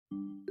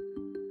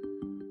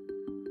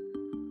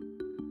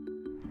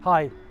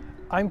Hi,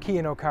 I'm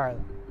Cian O'Carroll,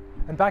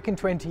 and back in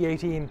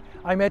 2018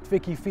 I met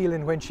Vicky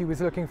Phelan when she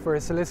was looking for a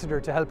solicitor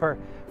to help her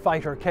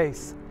fight her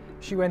case.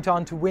 She went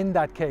on to win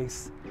that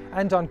case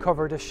and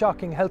uncovered a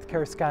shocking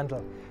healthcare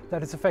scandal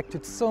that has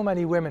affected so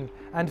many women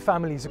and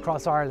families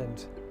across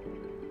Ireland.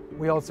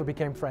 We also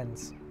became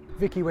friends.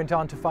 Vicky went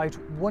on to fight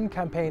one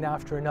campaign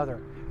after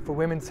another for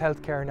women's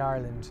healthcare in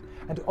Ireland,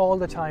 and all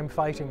the time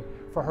fighting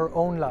for her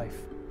own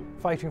life,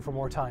 fighting for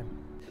more time.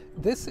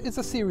 This is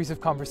a series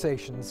of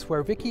conversations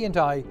where Vicky and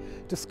I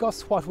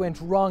discuss what went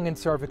wrong in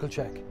cervical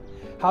check,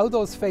 how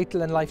those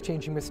fatal and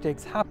life-changing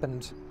mistakes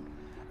happened,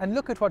 and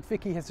look at what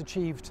Vicky has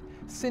achieved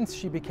since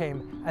she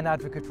became an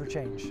advocate for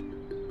change.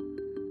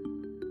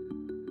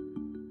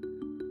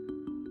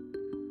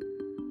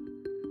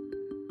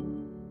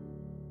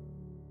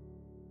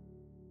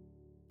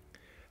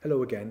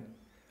 Hello again,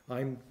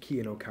 I'm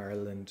Cian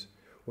O'Carroll, and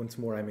once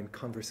more I'm in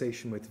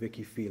conversation with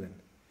Vicky Phelan.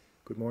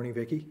 Good morning,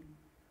 Vicky.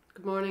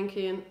 Good morning,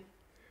 Cian.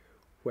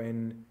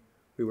 When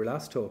we were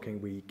last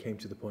talking, we came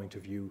to the point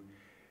of you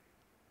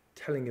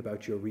telling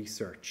about your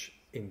research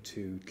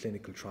into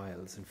clinical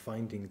trials and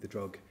finding the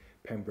drug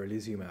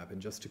Pembrolizumab.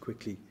 And just to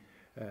quickly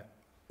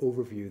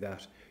overview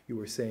that, you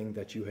were saying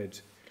that you had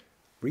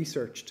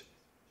researched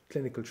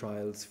clinical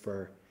trials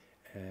for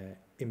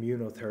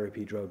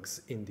immunotherapy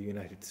drugs in the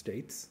United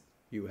States.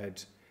 You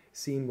had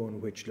seen one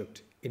which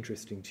looked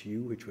interesting to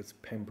you, which was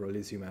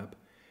Pembrolizumab.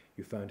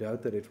 You found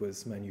out that it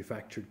was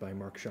manufactured by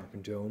Merck Sharp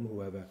 & Dohme,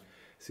 who have a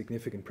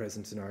significant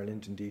presence in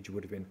Ireland. Indeed, you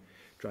would have been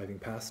driving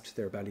past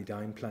their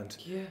Ballydyne plant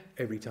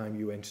every time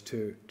you went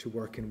to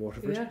work in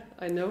Waterford. Yeah,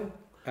 I know.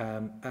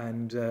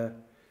 And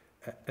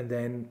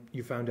then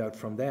you found out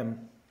from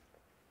them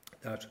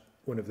that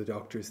one of the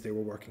doctors they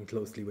were working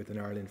closely with in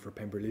Ireland for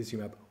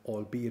Pembrolizumab,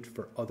 albeit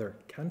for other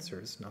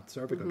cancers, not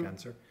cervical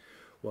cancer,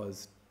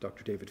 was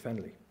Dr. David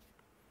Fennelly.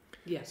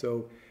 Yeah.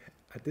 So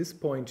at this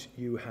point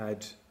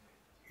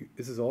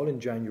this is all in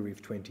January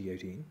of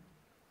 2018.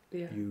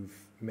 Yeah. You've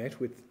met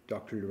with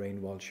Dr.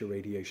 Lorraine Walsh, your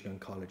radiation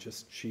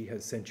oncologist. She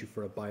has sent you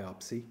for a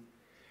biopsy.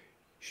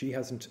 She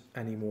hasn't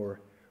any more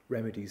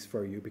remedies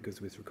for you because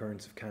with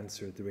recurrence of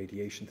cancer, the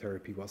radiation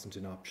therapy wasn't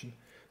an option.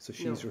 So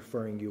she's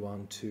referring you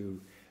on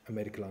to a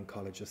medical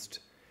oncologist,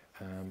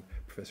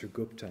 Professor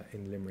Gupta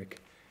in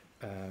Limerick,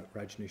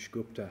 Rajneesh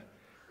Gupta,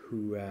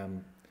 who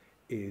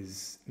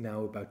is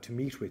now about to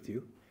meet with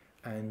you.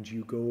 And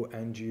you go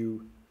and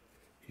you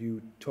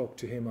talk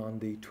to him on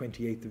the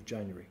 28th of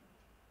January.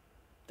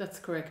 That's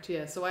correct,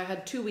 yeah. So I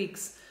had 2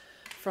 weeks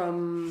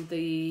from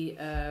the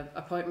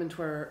appointment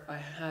where I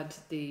had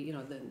the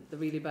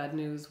really bad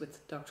news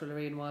with Dr.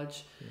 Lorraine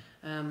Walsh,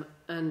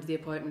 and the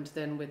appointment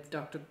then with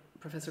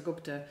Professor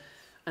Gupta,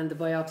 and the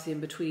biopsy in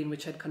between,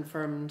 which had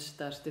confirmed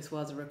that this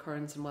was a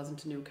recurrence and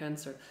wasn't a new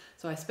cancer.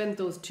 So I spent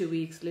those 2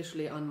 weeks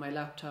literally on my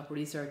laptop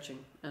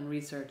researching,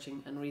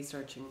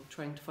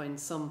 trying to find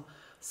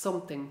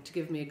something to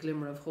give me a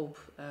glimmer of hope,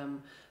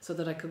 so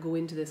that I could go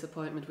into this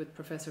appointment with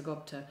Professor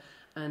Gupta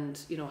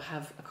and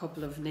have a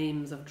couple of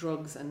names of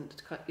drugs, and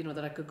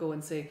that I could go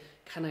and say,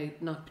 can I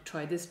not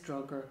try this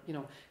drug, or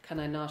can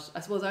I not? I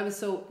suppose I was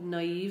so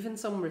naive in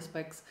some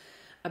respects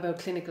about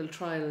clinical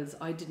trials.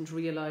 I didn't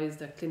realise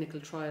that clinical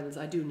trials,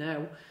 I do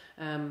now,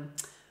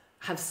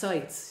 have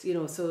sites,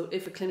 so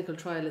if a clinical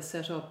trial is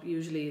set up,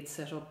 usually it's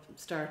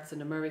starts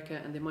in America,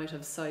 and they might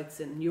have sites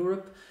in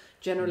Europe.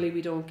 Generally,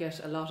 we don't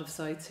get a lot of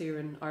sites here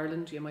in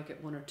Ireland. You might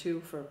get one or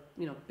two for,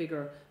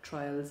 bigger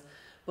trials.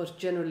 But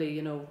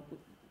generally,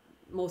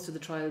 most of the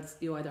trials,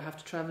 you either have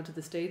to travel to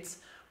the States,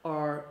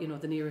 or,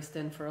 the nearest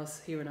then for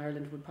us here in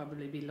Ireland would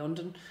probably be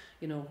London.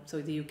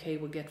 So the UK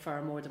will get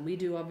far more than we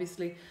do,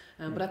 obviously.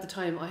 But at the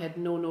time, I had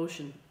no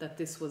notion that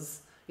this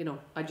was,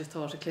 I just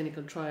thought a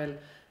clinical trial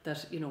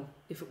that,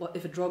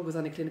 if a drug was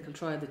on a clinical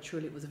trial, that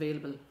surely it was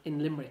available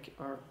in Limerick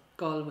or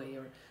Galway,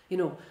 or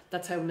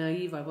that's how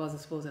naive I was, I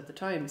suppose, at the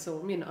time.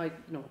 So I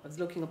was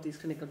looking up these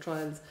clinical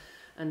trials,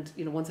 and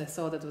once I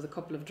saw that there was a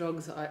couple of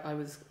drugs, I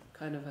was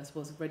kind of, I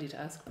suppose, ready to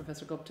ask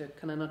Professor Gupta,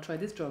 can I not try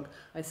this drug?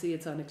 I see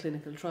it's on a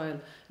clinical trial,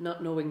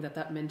 not knowing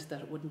that meant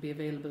that it wouldn't be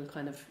available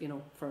kind of,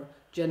 for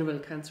general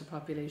cancer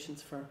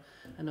populations for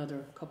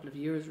another couple of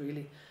years,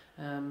 really,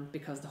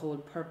 because the whole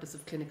purpose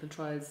of clinical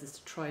trials is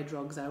to try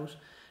drugs out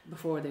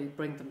before they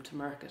bring them to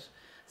market.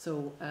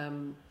 So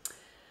and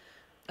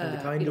the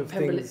kind of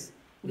things...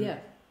 Yeah,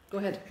 go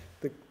ahead.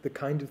 The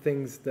kind of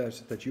things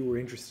that you were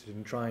interested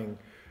in trying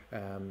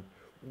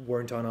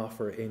weren't on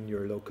offer in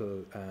your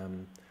local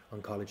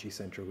oncology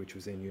centre, which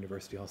was in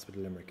University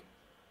Hospital Limerick.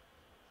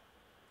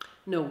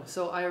 No,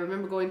 so I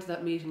remember going to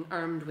that meeting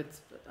armed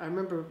with... I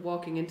remember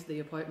walking into the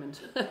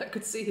appointment. I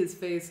could see his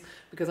face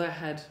because I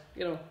had,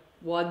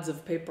 wads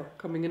of paper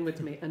coming in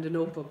with me and a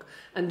notebook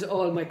and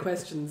all my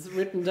questions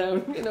written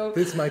down,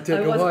 This might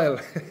take a while.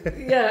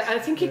 Yeah, I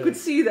think he could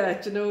see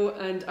that,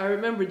 and I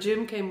remember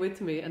Jim came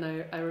with me, and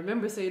I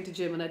remember saying to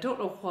Jim, and I don't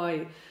know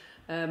why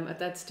at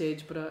that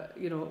stage, but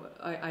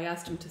I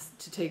asked him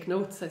to take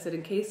notes. I said,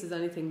 in case there's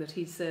anything that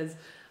he says,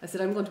 I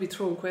said, I'm going to be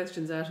throwing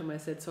questions at him. I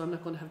said, so I'm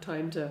not going to have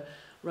time to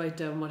write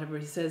down whatever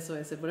he says. So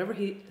I said, whatever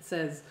he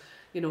says,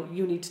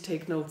 you need to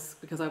take notes,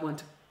 because I want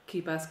to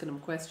keep asking him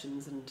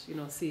questions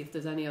and, see if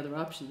there's any other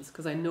options,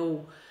 because I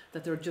know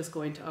that they're just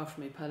going to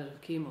offer me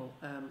palliative chemo.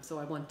 So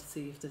I want to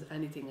see if there's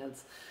anything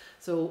else.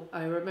 So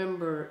I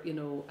remember,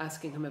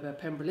 asking him about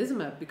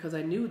Pembrolizumab, because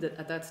I knew that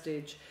at that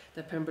stage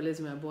that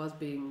Pembrolizumab was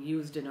being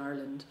used in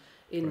Ireland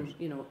in,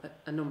 right,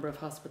 a number of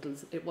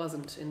hospitals. It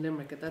wasn't in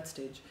Limerick at that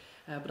stage,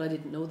 but I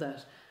didn't know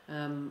that.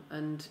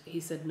 And he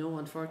said, no,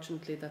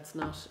 unfortunately, that's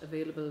not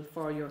available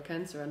for your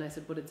cancer. And I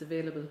said, but it's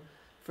available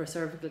for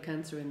cervical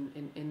cancer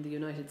in the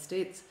United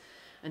States.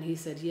 And he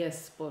said,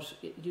 yes, but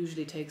it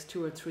usually takes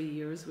 2 or 3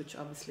 years, which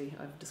obviously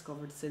I've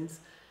discovered since.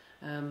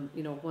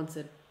 Once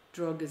a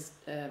drug is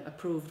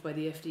approved by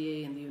the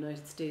FDA in the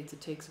United States,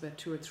 it takes about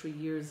 2 or 3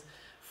 years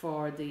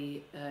for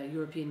the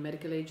European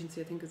Medical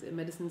Agency, I think is a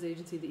Medicines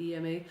Agency, the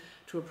EMA,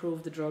 to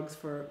approve the drugs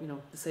for,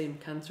 the same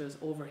cancers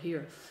over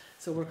here.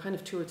 So we're kind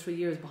of 2 or 3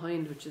 years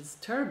behind, which is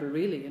terrible,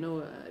 really.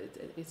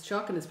 It's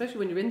shocking, especially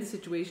when you're in the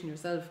situation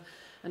yourself.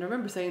 And I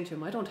remember saying to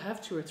him, I don't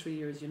have 2 or 3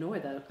 years.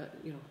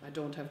 I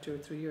don't have 2 or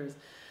 3 years.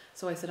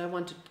 So I said, I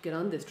want to get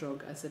on this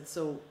drug. I said,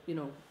 so,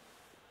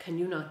 can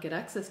you not get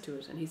access to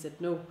it? And he said,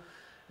 no.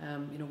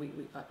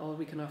 All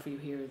we can offer you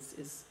here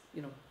is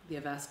the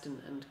Avastin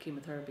and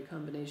chemotherapy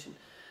combination.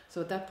 So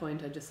at that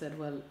point I just said,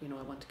 well,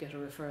 I want to get a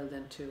referral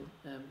then to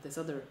this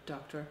other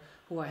doctor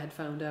who I had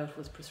found out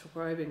was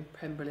prescribing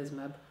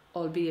Pembrolizumab,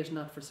 albeit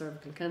not for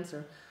cervical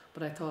cancer,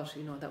 but I thought,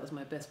 that was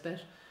my best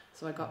bet.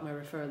 So I got my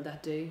referral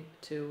that day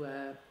to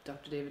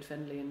Dr. David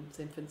Fendley in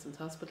St. Vincent's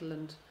Hospital,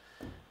 and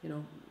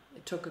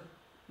it took a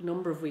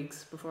number of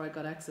weeks before I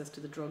got access to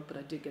the drug, but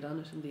I did get on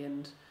it in the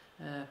end.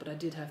 But I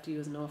did have to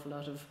use an awful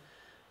lot of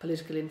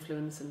political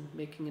influence and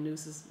making a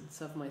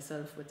nuisance of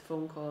myself with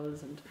phone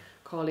calls and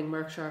calling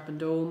Merck Sharp and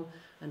Dome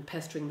and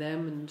pestering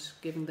them and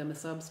giving them a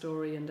sob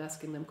story and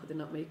asking them could they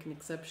not make an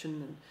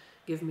exception and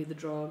give me the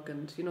drug.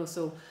 And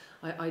so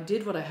I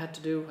did what I had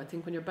to do. I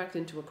think when you're backed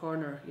into a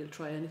corner, you'll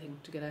try anything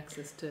to get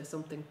access to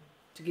something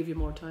to give you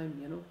more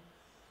time.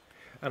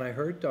 And I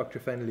heard Dr.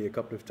 Fendley a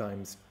couple of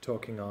times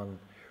talking on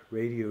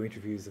radio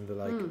interviews and the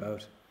like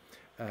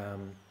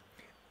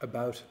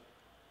about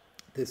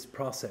this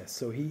process.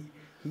 So he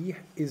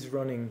is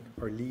running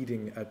or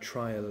leading a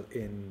trial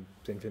in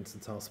St.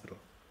 Vincent's Hospital.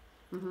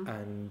 Mm-hmm.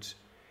 And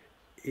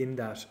in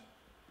that,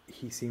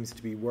 he seems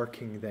to be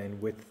working then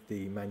with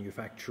the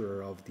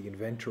manufacturer of the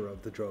inventor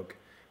of the drug,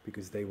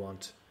 because they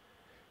want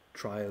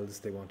trials,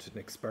 they want an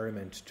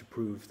experiment to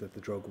prove that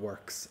the drug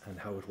works and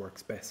how it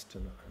works best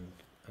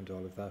and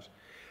all of that.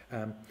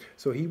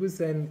 So he was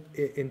then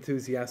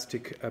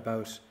enthusiastic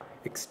about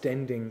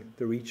extending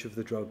the reach of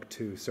the drug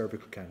to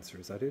cervical cancer,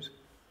 is that it?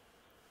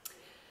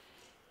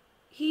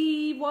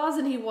 He was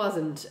and he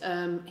wasn't.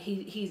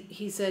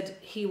 He said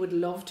he would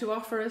love to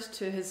offer it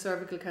to his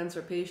cervical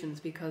cancer patients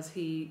because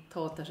he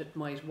thought that it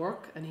might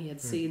work, and he had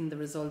seen the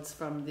results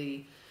from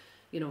the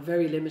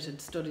very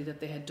limited study that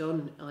they had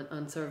done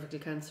on cervical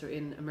cancer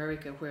in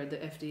America, where the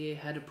FDA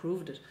had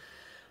approved it.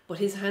 But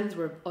his hands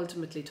were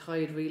ultimately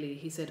tied, really.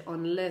 He said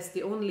unless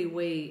the only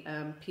way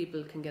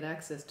people can get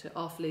access to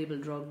off-label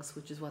drugs,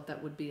 which is what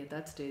that would be at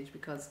that stage,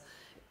 because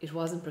it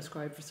wasn't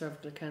prescribed for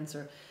cervical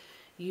cancer,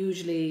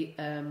 usually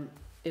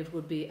it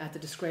would be at the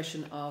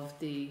discretion of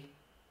the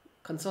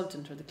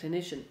consultant or the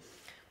clinician.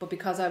 But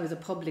because I was a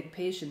public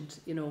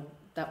patient,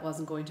 that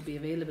wasn't going to be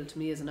available to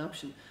me as an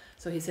option.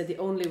 So he said the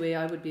only way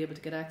I would be able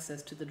to get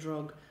access to the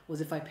drug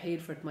was if I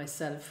paid for it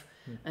myself,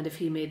 and if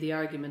he made the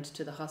argument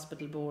to the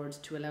hospital board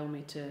to allow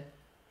me to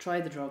try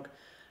the drug.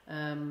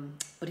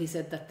 But he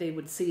said that they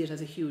would see it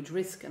as a huge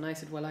risk, and I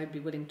said, well, I'd be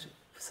willing to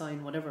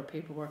sign whatever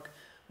paperwork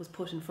was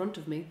put in front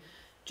of me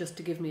just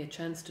to give me a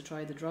chance to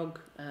try the drug.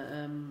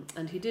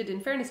 And he did. In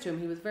fairness to him,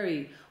 he was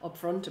very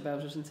upfront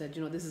about it and said,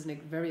 this is a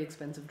very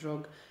expensive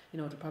drug.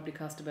 It'll probably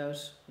cost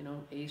about,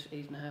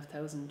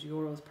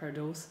 €8,500 per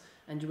dose,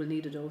 and you will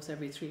need a dose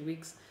every 3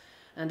 weeks.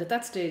 And at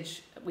that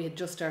stage, we had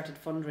just started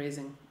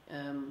fundraising.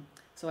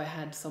 So I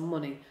had some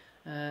money,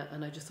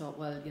 and I just thought,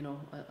 well,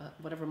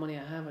 whatever money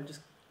I have, I'll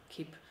just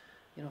keep,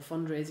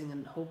 fundraising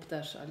and hope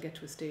that I'll get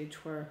to a stage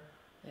where,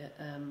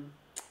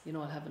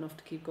 I'll have enough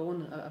to keep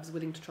going. I was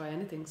willing to try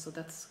anything, so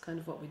that's kind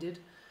of what we did.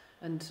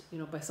 And,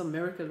 by some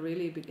miracle,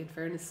 really, in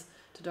fairness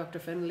to Dr.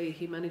 Fendley,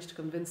 he managed to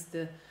convince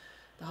the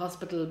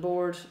hospital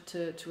board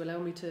to allow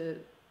me to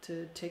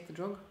take the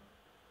drug.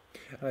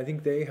 And I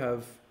think they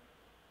have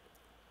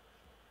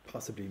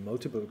possibly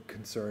multiple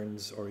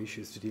concerns or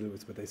issues to deal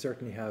with, but they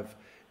certainly have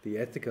the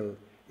ethical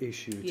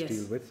issue to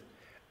deal with,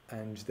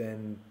 and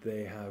then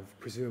they have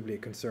presumably a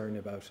concern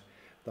about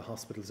the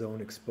hospital's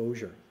own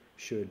exposure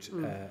should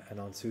an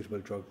unsuitable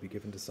drug be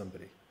given to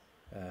somebody.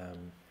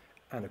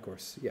 And of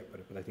course,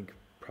 but I think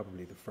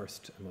probably the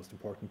first and most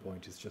important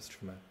point is just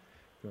from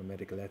a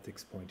medical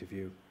ethics point of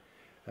view.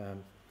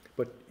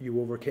 But you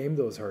overcame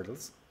those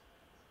hurdles.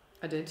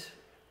 I did.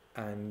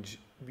 And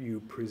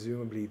you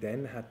presumably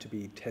then had to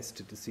be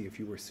tested to see if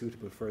you were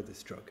suitable for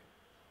this drug.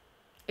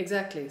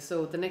 Exactly.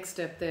 So the next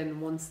step then,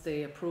 once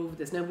they approved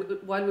this. Now,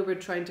 while we were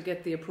trying to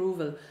get the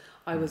approval,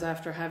 I was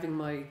after having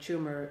my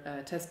tumour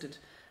tested,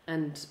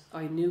 and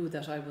I knew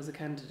that I was a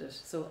candidate.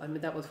 So I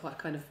mean, that was what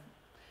kind of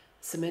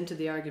cemented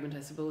the argument,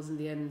 I suppose, in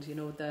the end, you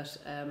know, that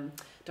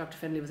Dr.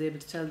 Fennelly was able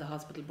to tell the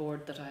hospital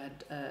board that I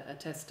had a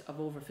test of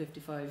over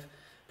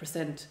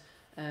 55%,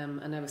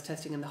 and I was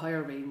testing in the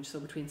higher range, so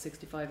between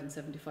 65 and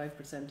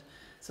 75%,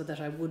 so that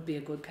I would be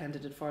a good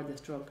candidate for this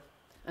drug.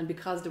 And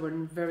because there were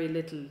very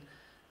little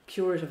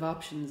curative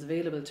options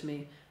available to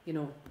me, you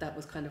know, that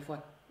was kind of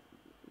what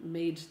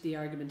made the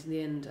argument in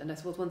the end. And I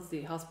suppose once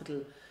the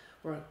hospital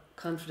were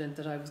confident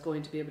that I was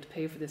going to be able to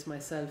pay for this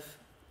myself,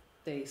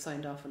 they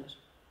signed off on it.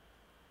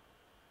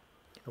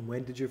 And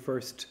when did you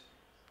first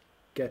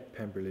get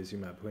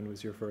Pembrolizumab? When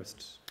was your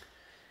first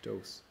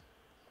dose?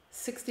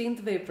 16th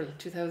of April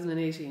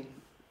 2018,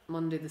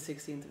 Monday the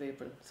 16th of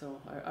April. So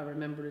I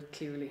remember it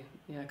clearly,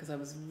 yeah, because I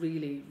was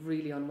really,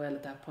 really unwell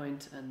at that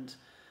point, and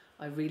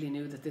I really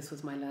knew that this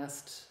was my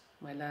last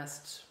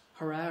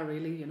hurrah,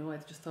 really. You know, I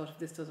just thought, if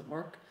this doesn't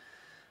work,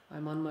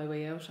 I'm on my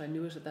way out. I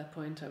knew it at that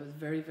point. I was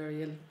very,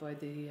 very ill by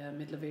the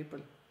middle of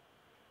April.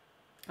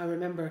 I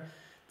remember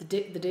the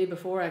day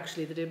before I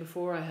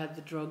had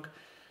the drug,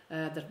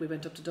 that we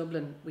went up to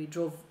Dublin, we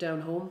drove down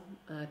home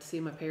to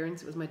see my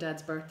parents. It was my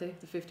dad's birthday.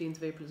 The 15th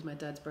of April is my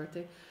dad's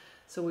birthday.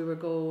 So we were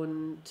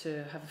going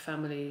to have a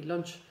family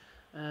lunch,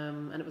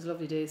 and it was a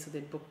lovely day, so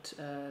they'd booked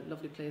a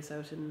lovely place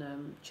out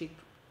in Cheek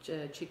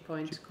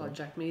Point called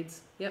Jack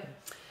Mead's. Yep.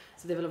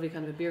 So they have a lovely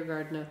kind of a beer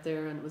garden out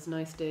there, and it was a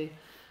nice day,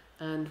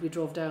 and we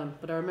drove down.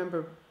 But I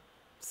remember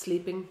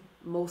sleeping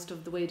most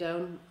of the way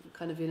down,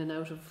 kind of in and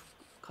out of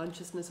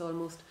consciousness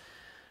almost.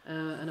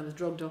 And I was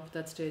drugged up at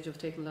that stage. I was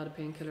taking a lot of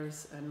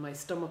painkillers, and my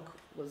stomach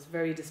was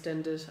very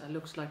distended. I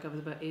looked like I was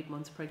about 8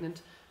 months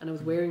pregnant, and I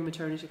was wearing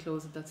maternity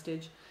clothes at that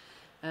stage.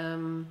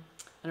 And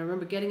I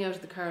remember getting out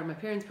of the car, and my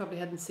parents probably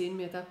hadn't seen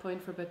me at that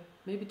point for about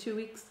maybe 2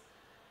 weeks.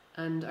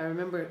 And I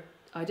remember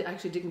I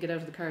actually didn't get out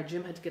of the car.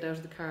 Jim had to get out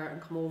of the car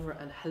and come over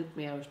and help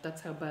me out.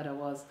 That's how bad I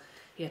was.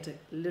 He had to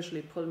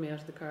literally pull me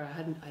out of the car. I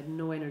had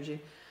no energy.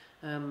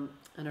 And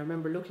I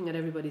remember looking at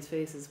everybody's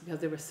faces, because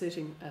they were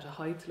sitting at a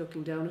height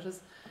looking down at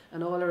us,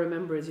 and all I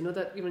remember is, you know,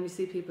 that when you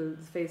see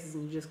people's faces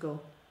and you just go,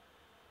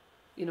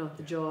 you know,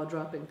 the jaw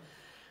dropping.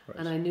 Right.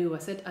 And I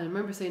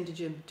remember saying to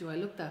Jim, do I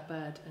look that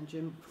bad? And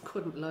Jim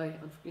couldn't lie,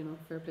 you know,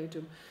 fair play to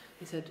him.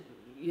 He said,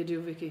 you do,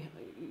 Vicky,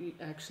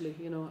 actually,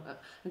 you know,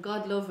 and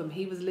God love him,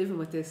 he was living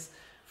with this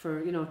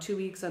for, you know, 2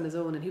 weeks on his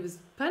own, and he was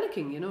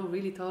panicking, you know,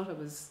 really thought I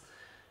was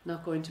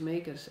not going to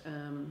make it.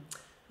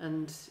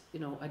 And, you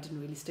know, I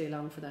didn't really stay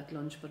long for that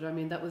lunch. But I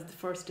mean, that was the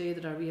first day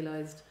that I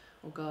realised,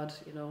 oh God,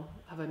 you know,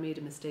 have I made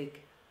a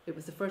mistake? It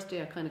was the first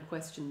day I kind of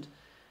questioned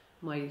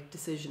my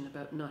decision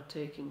about not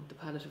taking the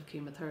palliative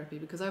chemotherapy,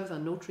 because I was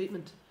on no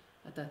treatment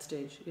at that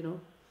stage, you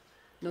know,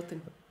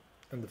 nothing.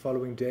 And the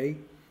following day,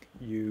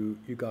 you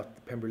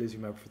got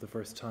Pembrolizumab for the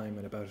first time,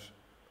 and about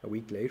a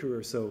week later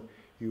or so,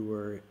 you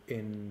were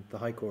in the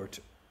High Court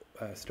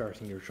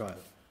starting your trial.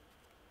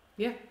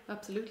 Yeah,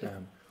 absolutely.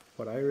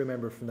 What I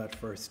remember from that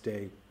first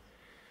day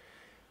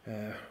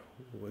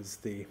was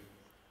the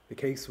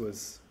case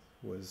was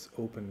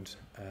opened.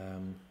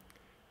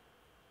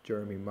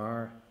 Jeremy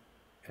Marr,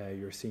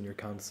 your senior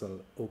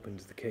counsel, opened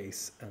the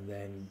case, and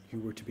then you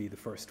were to be the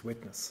first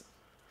witness,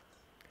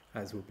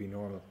 as would be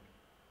normal.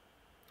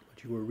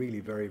 But you were really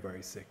very,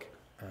 very sick,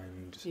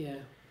 and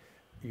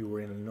you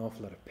were in an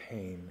awful lot of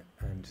pain,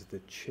 and the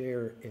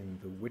chair in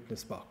the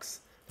witness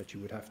box that you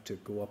would have to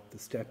go up the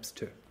steps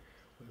to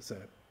was a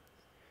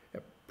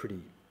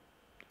pretty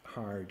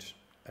hard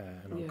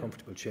and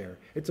uncomfortable chair.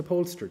 It's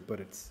upholstered, but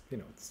it's, you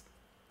know, it's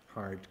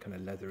hard, kind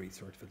of leathery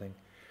sort of a thing.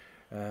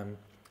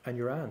 And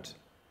your aunt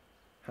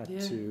had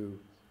to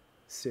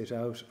sit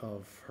out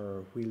of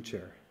her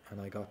wheelchair, and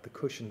I got the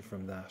cushion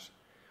from that,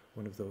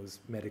 one of those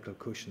medical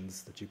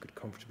cushions that you could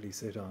comfortably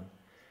sit on,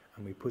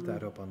 and we put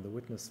that up on the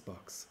witness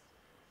box.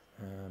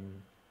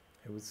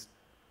 It was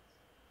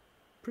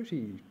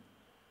pretty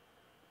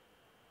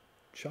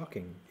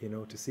shocking, you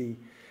know, to see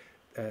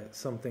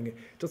something. It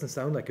doesn't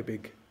sound like a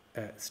big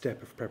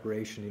step of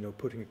preparation, you know,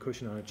 putting a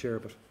cushion on a chair,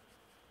 but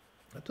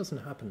that doesn't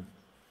happen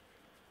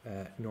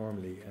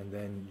normally. And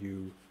then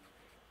you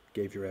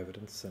gave your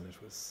evidence, and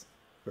it was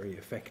very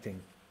affecting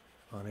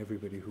on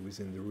everybody who was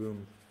in the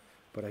room.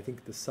 But I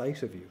think the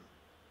sight of you,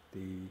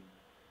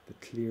 the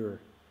clear,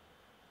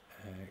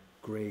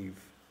 grave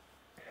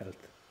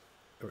health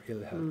or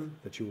ill health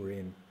that you were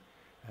in,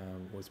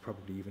 was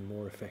probably even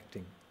more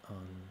affecting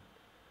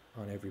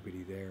on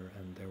everybody there.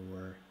 And there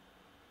were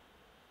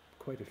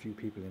quite a few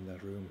people in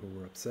that room who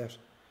were upset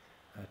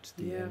at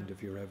the end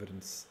of your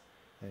evidence.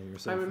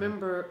 Yourself, I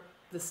remember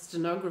the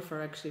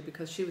stenographer, actually,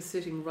 because she was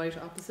sitting right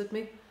opposite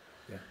me.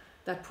 Yeah.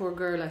 That poor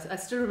girl, I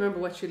still remember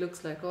what she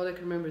looks like. All I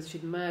can remember is she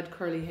had mad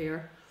curly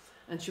hair,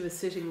 and she was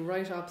sitting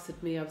right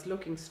opposite me. I was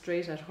looking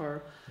straight at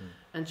her,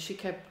 and she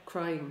kept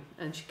crying,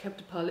 and she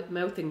kept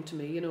mouthing to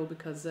me, you know,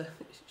 because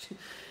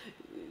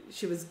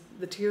she was,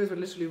 the tears were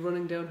literally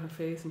running down her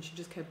face, and she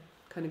just kept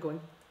kind of going,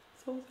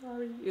 so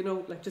sorry, you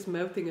know, like just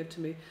mouthing it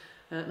to me.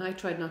 And I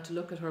tried not to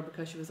look at her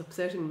because she was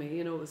upsetting me,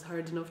 you know. It was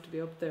hard enough to be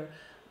up there,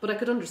 But I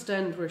could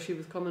understand where she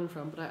was coming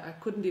from, but I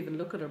couldn't even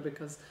look at her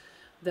because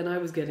then I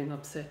was getting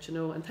upset, you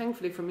know. And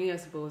thankfully for me, I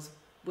suppose,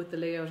 with the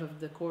layout of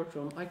the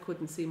courtroom, I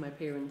couldn't see my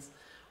parents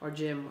or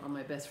Jim or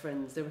my best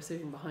friends. They were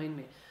sitting behind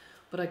me.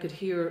 But I could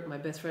hear my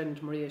best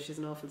friend, Maria, she's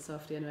an awful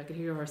softie anyway, I could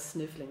hear her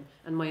sniffling.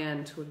 And my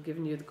aunt, who had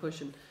given you the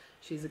cushion,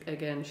 she's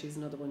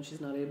another one, she's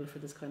not able for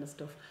this kind of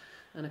stuff.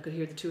 And I could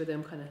hear the two of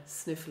them kind of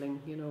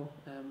sniffling, you know.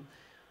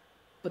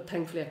 But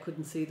thankfully I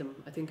couldn't see them.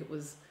 I think it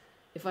was,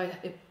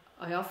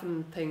 I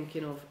often think,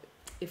 you know,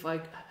 if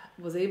I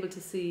was able to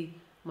see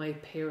my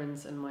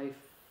parents and my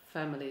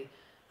family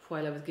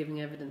while I was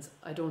giving evidence,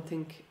 I don't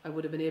think I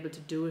would have been able to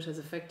do it as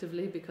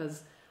effectively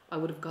because I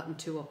would have gotten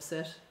too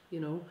upset, you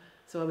know.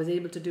 So I was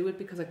able to do it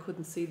because I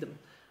couldn't see them.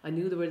 I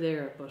knew they were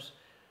there, but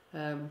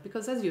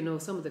because, as you know,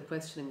 some of the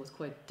questioning was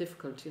quite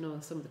difficult, you know.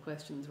 Some of the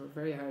questions were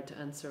very hard to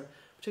answer,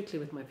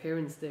 particularly with my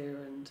parents there,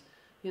 and,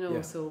 you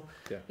know, so,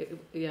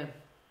 yeah.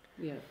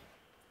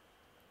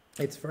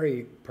 It's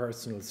very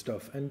personal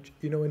stuff, and,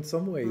 you know, in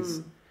some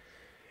ways,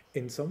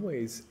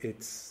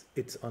 it's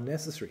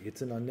unnecessary.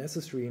 It's an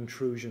unnecessary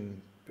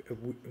intrusion.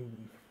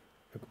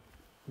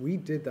 We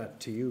did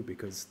that to you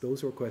because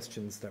those were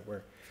questions that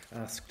were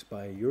asked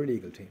by your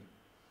legal team.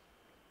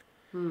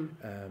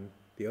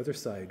 The other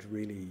side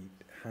really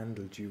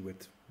handled you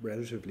with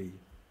relatively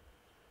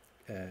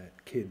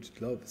kid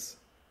gloves,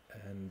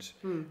 and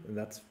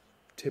that's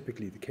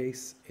typically the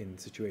case in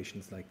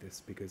situations like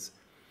this because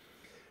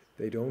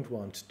they don't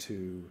want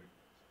to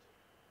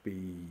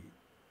be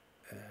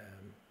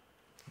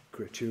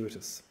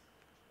gratuitous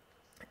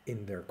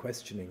in their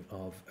questioning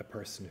of a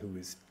person who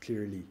is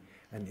clearly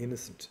an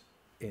innocent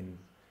in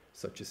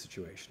such a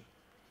situation.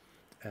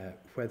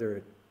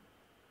 Whether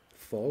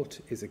fault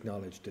is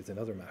acknowledged is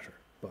another matter,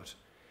 but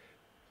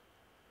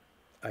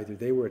either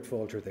they were at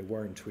fault or they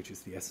weren't, which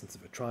is the essence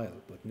of a trial,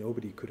 but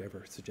nobody could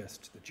ever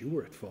suggest that you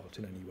were at fault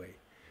in any way,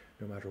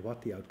 no matter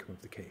what the outcome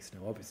of the case.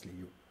 Now, obviously,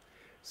 you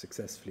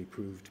successfully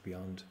proved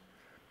beyond,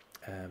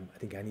 I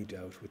think, any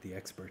doubt with the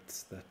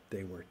experts that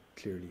they were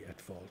clearly at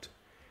fault,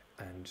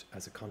 and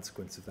as a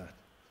consequence of that,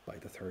 by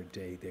the third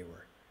day, they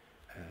were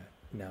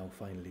now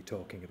finally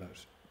talking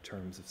about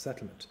terms of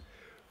settlement.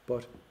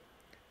 But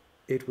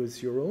it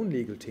was your own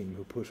legal team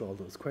who put all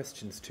those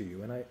questions to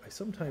you, and I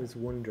sometimes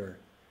wonder,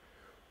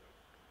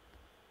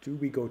 do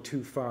we go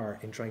too far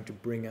in trying to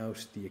bring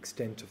out the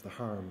extent of the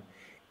harm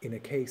in a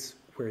case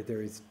where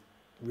there is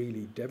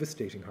really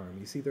devastating harm?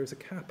 You see, there's a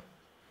cap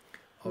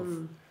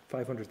of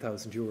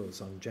 500,000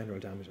 euros on general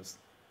damages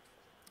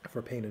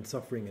for pain and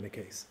suffering in a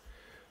case.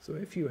 So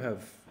if you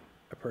have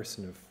a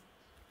person of,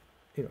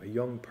 you know, a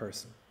young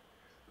person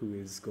who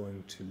is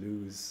going to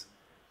lose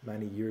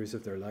many years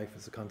of their life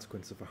as a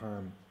consequence of a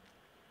harm,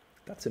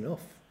 that's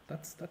enough.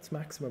 That's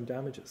maximum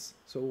damages.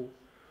 So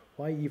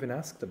why even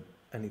ask them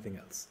anything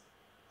else?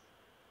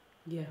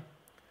 Yeah.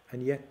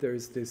 And yet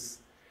there's this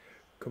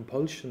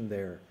compulsion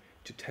there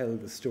to tell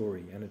the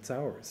story, and it's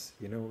ours,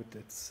 you know.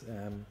 It's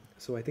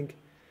so I think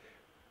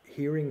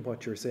hearing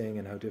what you're saying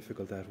and how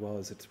difficult that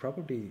was, it's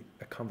probably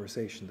a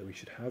conversation that we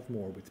should have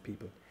more with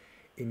people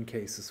in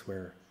cases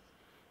where,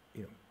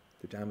 you know,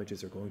 the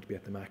damages are going to be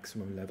at the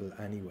maximum level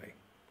anyway.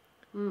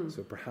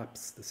 So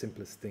perhaps the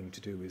simplest thing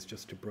to do is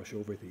just to brush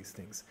over these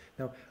things.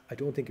 Now, I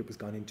don't think it was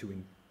gone into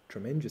in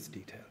tremendous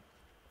detail,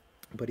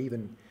 but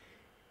even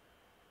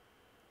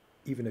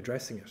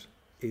addressing it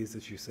is,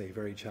 as you say,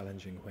 very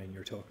challenging when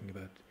you're talking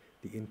about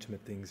the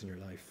intimate things in your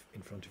life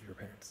in front of your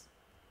parents.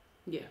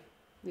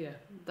 Yeah,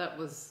 that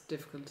was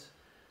difficult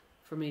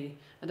for me.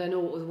 And I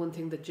know it was one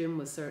thing that Jim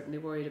was certainly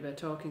worried about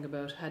talking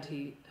about had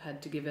he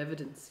had to give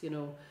evidence, you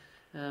know.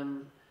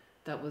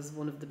 That was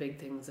one of the big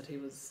things that he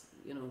was,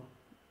 you know,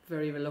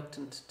 very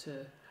reluctant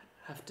to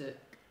have to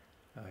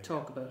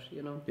talk about,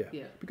 you know.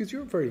 Yeah. Because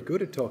you're very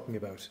good at talking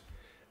about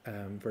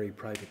very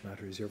private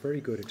matters. You're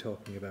very good at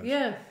talking about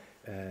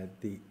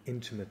the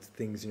intimate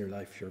things in your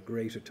life. You're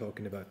great at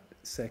talking about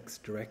sex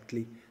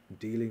directly,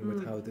 dealing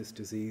with how this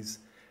disease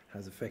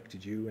has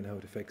affected you and how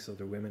it affects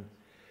other women.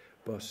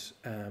 But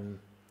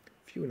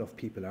few enough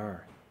people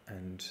are,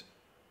 and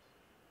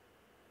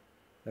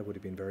that would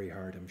have been very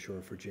hard, I'm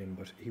sure, for Jim.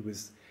 But he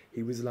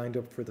was lined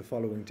up for the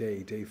following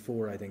day, day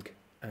 4, I think,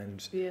 and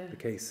the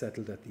case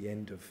settled at the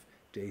end of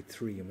day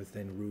 3 and was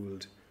then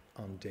ruled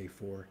on day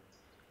 4,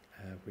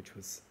 which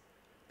was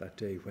that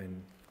day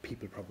when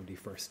people probably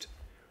first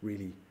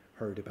really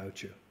heard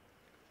about you.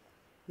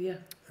 Yeah.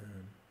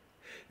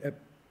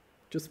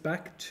 Just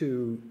back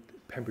to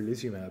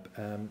Pembrolizumab.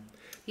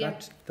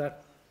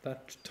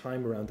 That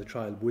time around the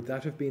trial, would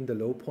that have been the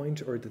low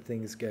point, or did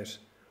things get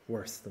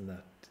worse than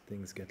that? Did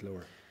things get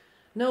lower?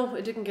 No,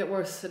 it didn't get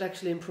worse. It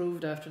actually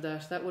improved after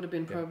that. That would have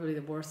been probably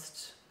the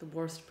worst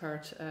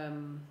part.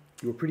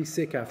 You were pretty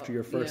sick after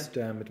your first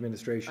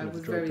administration of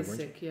the drug. I was very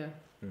sick,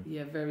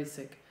 yeah, very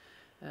sick.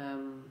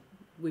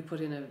 We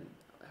put in a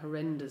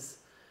horrendous,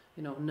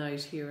 you know,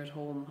 night here at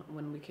home.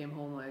 When we came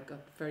home, I got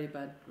very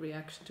bad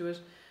reaction to it.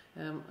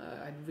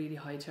 I had really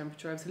high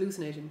temperature. I was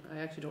hallucinating. I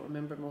actually don't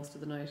remember most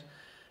of the night.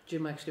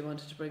 Jim actually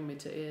wanted to bring me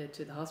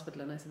to the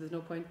hospital, and I said, "There's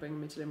no point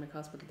bringing me to Limerick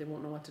Hospital. They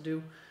won't know what to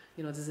do.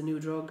 you know, there's a new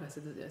drug. I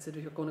said,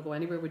 if you're going to go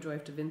anywhere, we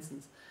drive to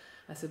Vincent's.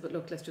 I said, but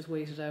look, let's just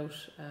wait it out.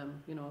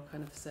 You know,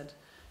 kind of said,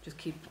 just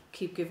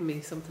keep giving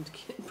me something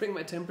to bring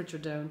my temperature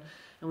down.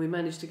 And we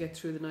managed to get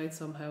through the night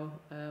somehow.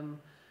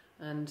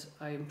 And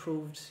I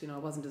improved. You know, I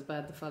wasn't as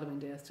bad the following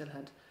day. I still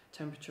had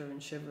temperature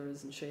and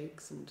shivers and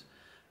shakes.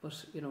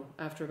 But, you know,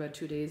 after about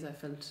 2 days, I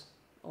felt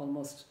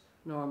almost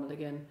normal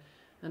again.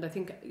 And I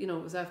think, you know,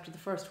 it was after the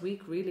first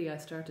week, really, I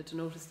started to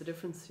notice the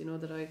difference, you know,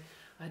 that I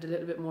had a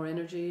little bit more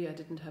energy. I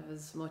didn't have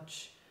as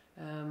much,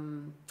 I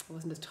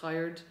wasn't as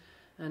tired.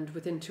 And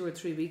within 2 or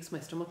 3 weeks, my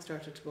stomach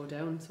started to go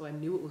down. So I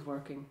knew it was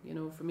working. You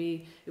know, for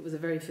me, it was a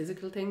very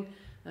physical thing.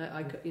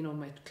 You know,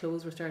 my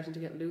clothes were starting to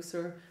get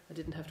looser. I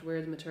didn't have to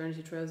wear the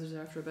maternity trousers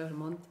after about a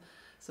month.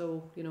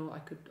 So, you know,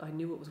 I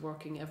knew it was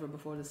working ever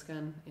before the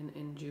scan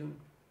in June.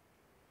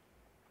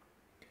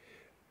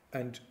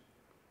 And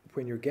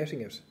when you're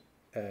getting it,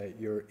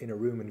 you're in a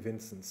room in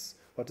Vincent's.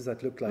 What does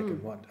that look like,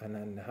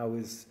 and how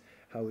is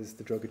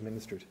the drug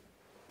administered?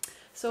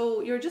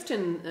 So you're just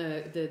in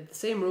the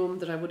same room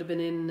that I would have been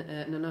in,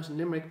 no, not in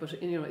Limerick,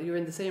 but you know, you're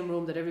in the same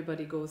room that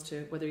everybody goes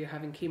to, whether you're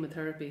having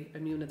chemotherapy,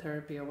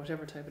 immunotherapy, or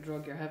whatever type of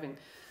drug you're having.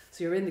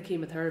 So you're in the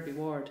chemotherapy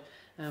ward,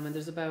 and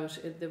there's about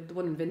the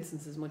one in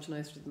Vincent's is much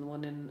nicer than the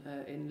one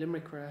in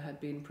Limerick where I had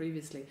been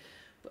previously,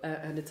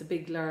 and it's a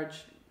big,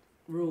 large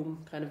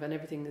room, kind of, and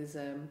everything is.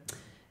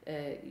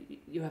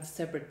 You have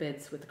separate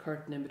beds with a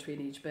curtain in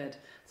between each bed.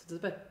 So there's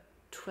about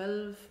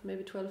 12,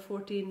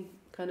 14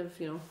 kind of,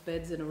 you know,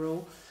 beds in a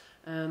row.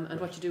 And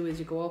what you do is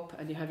you go up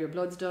and you have your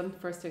bloods done.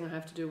 First thing I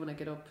have to do when I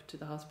get up to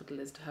the hospital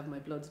is to have my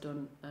bloods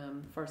done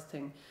first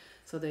thing.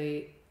 So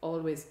they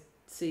always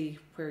see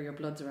where your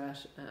bloods are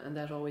at, and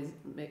that always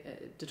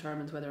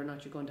determines whether or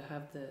not you're going to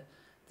have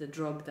the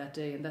drug that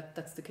day. And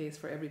that's the case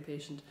for every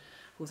patient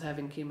who's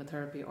having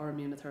chemotherapy or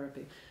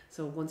immunotherapy.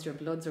 So once your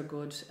bloods are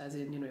good, as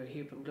in, you know, your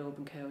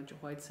hemoglobin count, your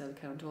white cell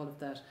count, all of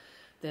that,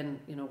 then,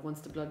 you know,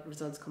 once the blood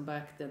results come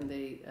back, then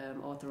they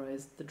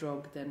authorise the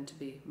drug then to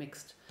be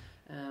mixed.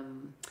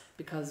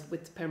 Because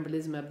with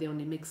Pembrolizumab, they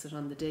only mix it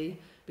on the day.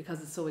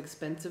 Because it's so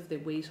expensive, they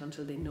wait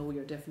until they know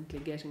you're definitely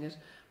getting it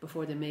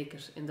before they make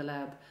it in the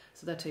lab.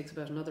 So that takes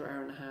about another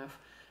hour and a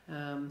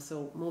half.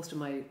 So most of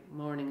my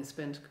morning is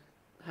spent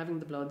having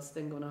the bloods,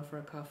 then going off for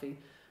a coffee,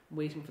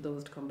 waiting for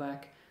those to come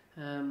back.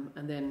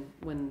 And then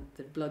when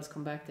the bloods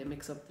come back, they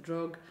mix up the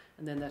drug,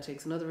 and then that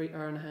takes another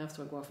hour and a half,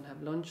 so I go off and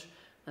have lunch,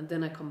 and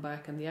then I come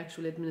back, and the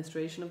actual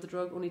administration of the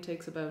drug only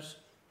takes about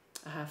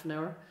a half an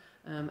hour,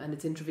 and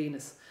it's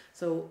intravenous.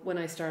 So when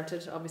I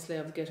started, obviously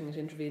I was getting it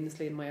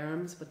intravenously in my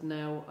arms, but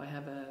now I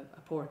have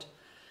a port.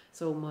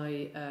 So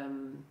my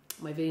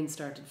veins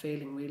started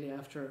failing really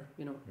after,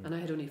 you know, and I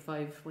had only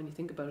 5, when you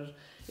think about it.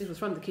 It was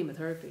from the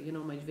chemotherapy, you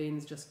know, my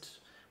veins just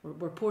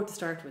were poor to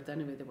start with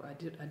anyway.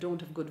 I don't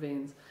have good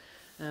veins.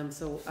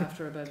 So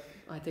after about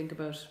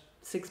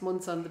 6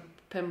 months on the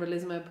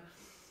Pembrolizumab,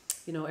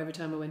 you know, every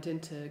time I went in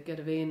to get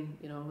a vein,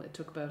 you know, it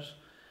took about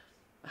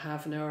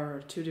half an hour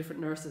or 2 different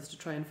nurses to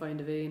try and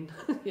find a vein,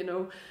 you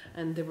know,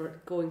 and they were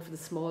going for the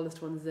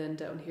smallest ones then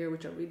down here,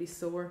 which are really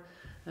sore,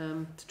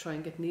 to try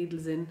and get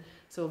needles in.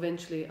 So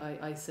eventually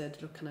I said,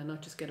 look, can I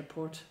not just get a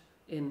port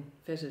in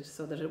fitted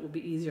so that it will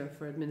be easier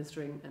for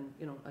administering, and,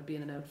 you know, I'd be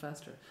in and out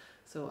faster.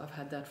 So I've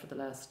had that for the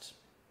last,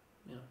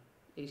 you know,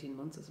 18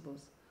 months, I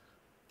suppose.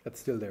 That's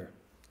still there.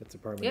 It's a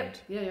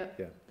permanent. Yeah.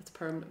 It's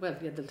permanent. Well,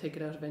 yeah, they'll take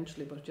it out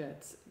eventually, but yeah,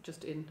 it's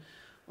just in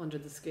under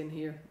the skin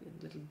here,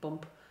 a little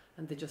bump,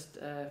 and they just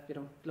you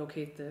know,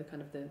 locate the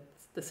kind of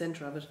the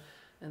centre of it,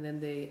 and then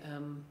they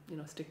you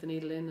know, stick the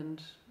needle in,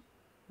 and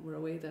we're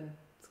away. Then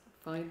it's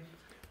fine.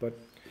 But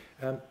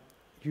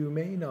you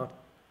may not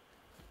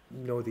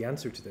know the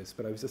answer to this,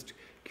 but I was just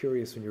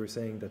curious when you were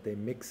saying that they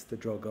mix the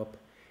drug up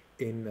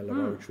in a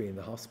laboratory in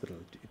the hospital.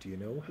 Do you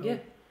know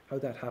how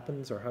that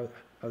happens, or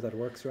how that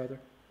works rather?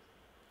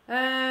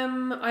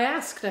 I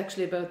asked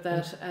actually about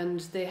that,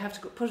 and they have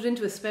to put it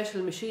into a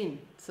special machine.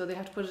 So they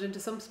have to put it into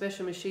some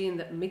special machine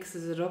that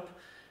mixes it up.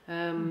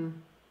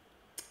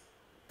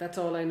 That's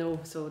all I know.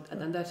 So,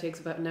 and that takes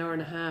about an hour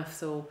and a half.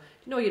 So,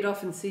 you know, you'd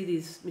often see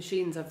these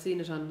machines. I've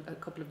seen it on a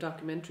couple of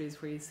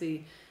documentaries where you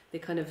see they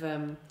kind of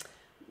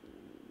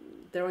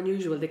they're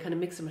unusual. They kind of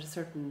mix them at a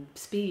certain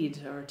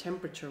speed or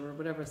temperature or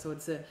whatever. So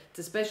it's a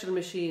special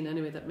machine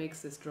anyway that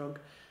makes this drug.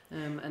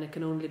 And it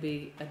can only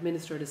be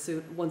administered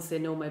once they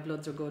know my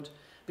bloods are good,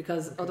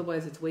 because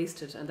otherwise it's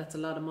wasted, and that's a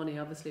lot of money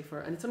obviously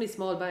and it's only a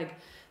small bag.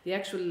 The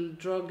actual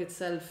drug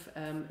itself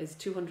is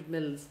 200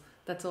 mils.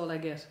 That's all I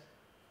get,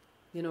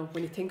 you know,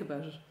 when you think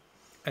about it.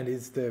 And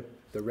is the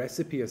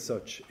recipe as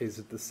such, is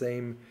it the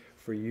same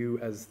for you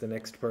as the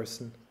next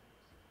person?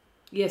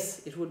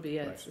 Yes, it would be,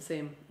 yeah. Right. It's the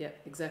same, yeah,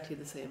 exactly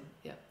the same,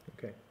 yeah.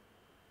 Okay.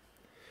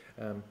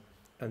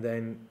 And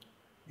then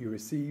you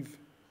receive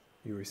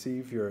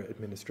your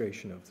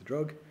administration of the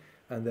drug,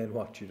 and then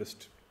what, you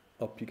just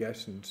up you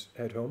get and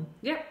head home?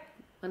 Yeah,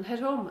 and head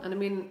home. And I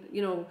mean,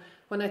 you know,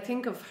 when I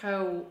think of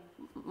how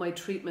my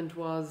treatment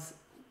was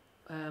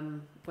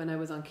when I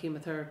was on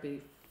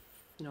chemotherapy,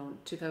 you know,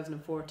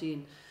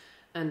 2014,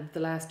 and the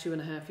last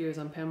 2.5 years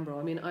on Pembro,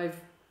 I mean, I've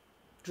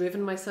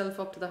driven myself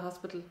up to the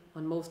hospital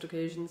on most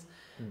occasions.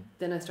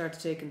 Then I started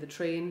taking the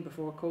train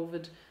before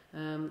COVID.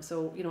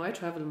 So, you know, I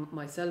travel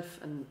myself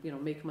and, you know,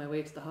 make my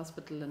way to the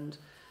hospital and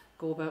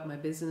go about my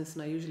business.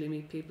 And I usually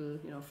meet people,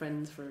 you know,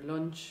 friends for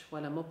lunch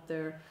while I'm up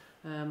there.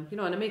 You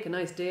know, and I make a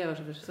nice day out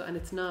of it. So, and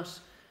it's not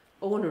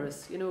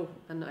onerous, you know,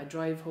 and I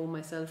drive home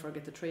myself or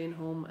get the train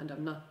home, and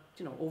I'm not,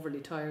 you know, overly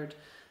tired.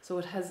 So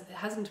it has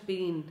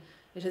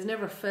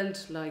never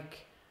felt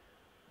like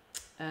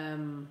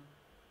an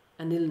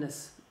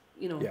illness,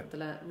 you know,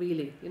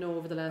 really, you know,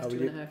 over the last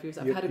 2.5 years.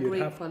 I've had a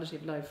great quality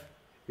of life.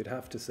 You'd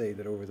have to say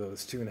that over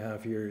those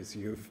 2.5 years,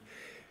 you've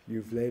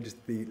led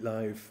the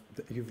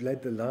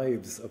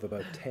lives of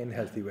about 10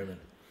 healthy women.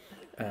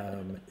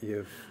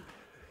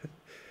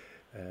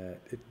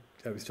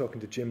 I was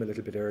talking to Jim a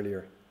little bit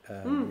earlier,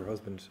 your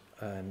husband,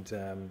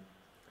 and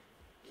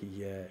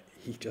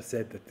he just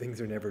said that things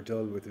are never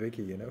dull with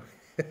Vicky, you know.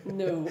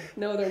 No,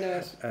 they're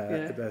not.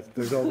 That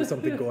there's always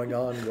something going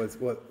on was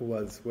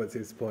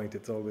his point.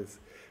 It's always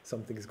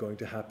something's going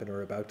to happen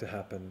or about to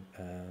happen,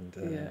 and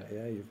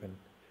you've been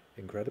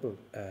incredible.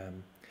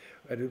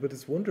 But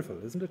it's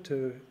wonderful, isn't it,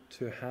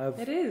 to have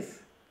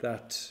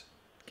that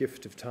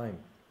gift of time.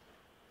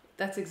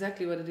 That's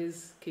exactly what it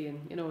is,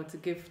 Cian. You know, it's a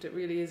gift. It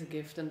really is a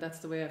gift, and that's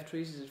the way I've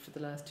treated it for the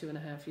last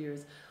 2.5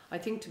 years. I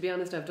think, to be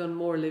honest, I've done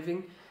more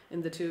living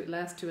in the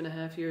last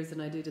 2.5 years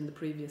than I did in the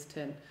previous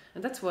 10.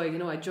 And that's why, you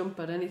know, I jump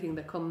at anything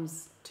that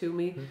comes to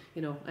me,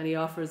 you know, any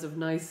offers of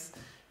nice,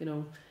 you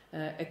know,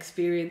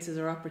 experiences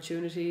or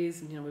opportunities.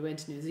 And, you know, we went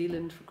to New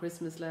Zealand for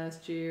Christmas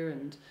last year,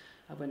 and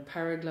I went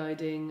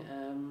paragliding.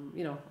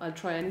 You know, I'll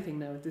try anything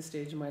now at this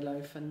stage in my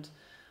life. And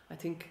I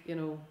think, you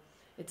know,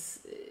 it's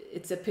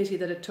a pity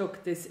that it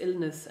took this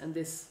illness and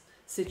this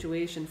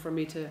situation for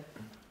me to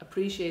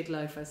appreciate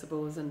life, I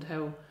suppose, and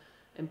how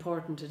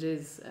important it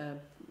is.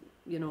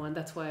 You know, and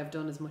that's why I've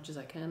done as much as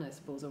I can, I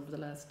suppose, over the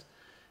last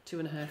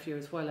 2.5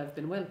 years while I've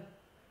been well.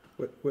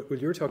 Well,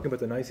 you're talking about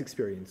the nice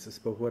experiences,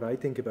 but what I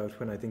think about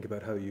when I think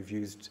about how you've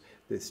used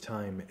this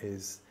time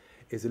is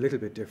a little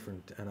bit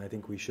different, and I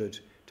think we should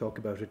talk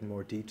about it in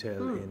more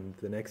detail in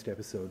the next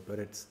episode. But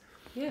it's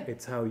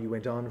how you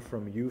went on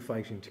from you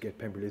fighting to get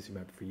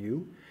Pembrolizumab for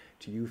you,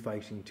 to you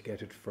fighting to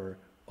get it for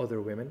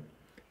other women,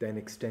 then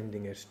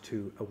extending it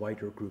to a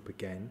wider group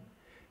again,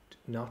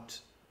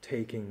 not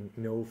taking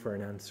no for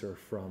an answer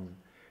from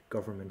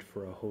government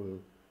for a whole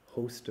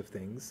host of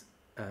things,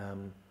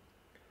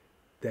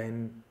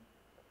 then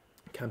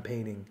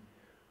campaigning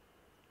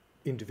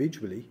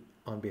individually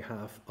on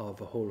behalf of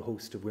a whole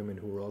host of women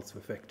who were also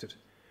affected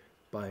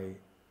by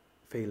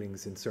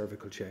failings in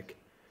cervical check,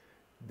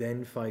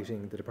 then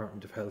fighting the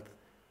Department of Health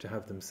to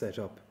have them set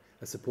up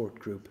a support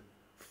group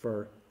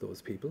for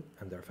those people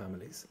and their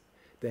families,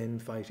 then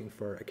fighting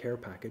for a care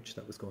package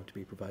that was going to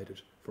be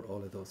provided for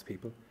all of those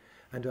people,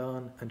 and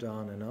on and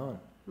on and on.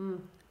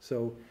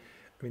 So,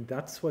 I mean,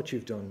 that's what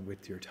you've done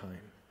with your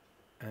time,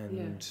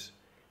 and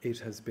it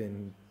has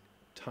been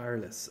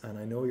tireless. And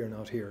I know you're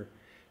not here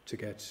to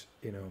get,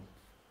 you know,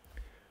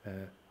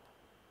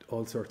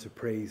 all sorts of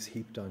praise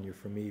heaped on you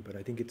from me, but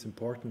I think it's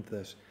important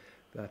that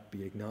that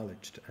be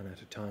acknowledged, and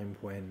at a time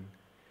when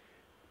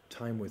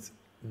time was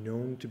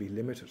known to be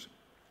limited,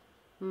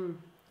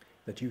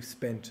 that you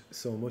spent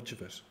so much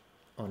of it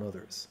on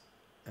others,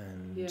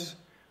 and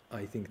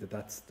I think that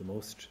that's the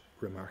most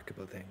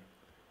remarkable thing.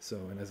 So,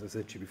 and as I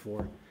said to you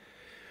before,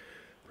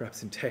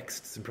 perhaps in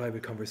texts and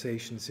private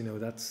conversations, you know,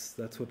 that's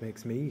what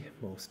makes me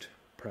most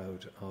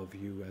proud of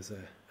you as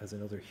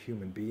another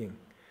human being,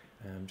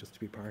 just to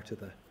be part of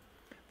the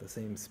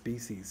same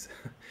species.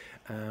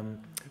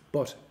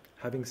 But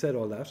having said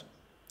all that,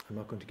 I'm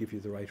not going to give you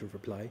the right of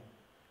reply,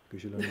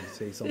 because you'll only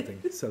say something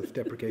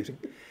self-deprecating.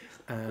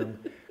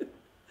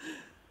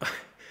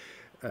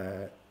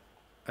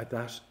 At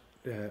that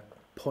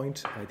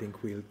point, I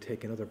think we'll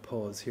take another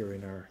pause here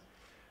in our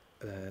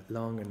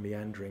long and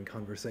meandering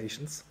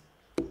conversations.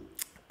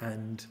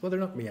 And, well, they're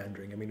not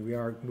meandering. I mean, we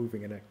are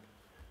moving in a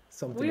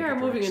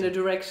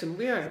direction.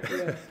 We are.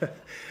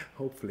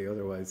 Hopefully,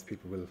 otherwise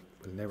people will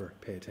never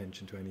pay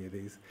attention to any of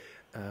these.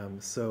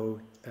 So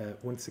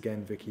once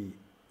again, Vicky,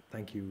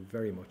 thank you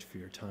very much for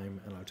your time,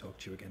 and I'll talk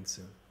to you again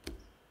soon.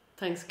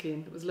 Thanks,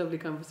 Cian. It was a lovely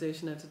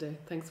conversation out today.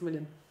 Thanks a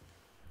million.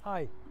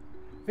 Hi.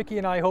 Vicky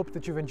and I hope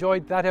that you've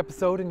enjoyed that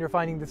episode and you're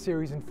finding the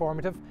series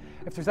informative.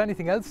 If there's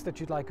anything else that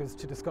you'd like us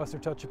to discuss or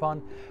touch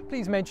upon,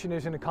 please mention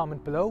it in a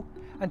comment below.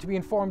 And to be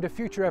informed of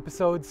future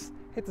episodes,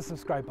 hit the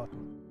subscribe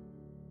button.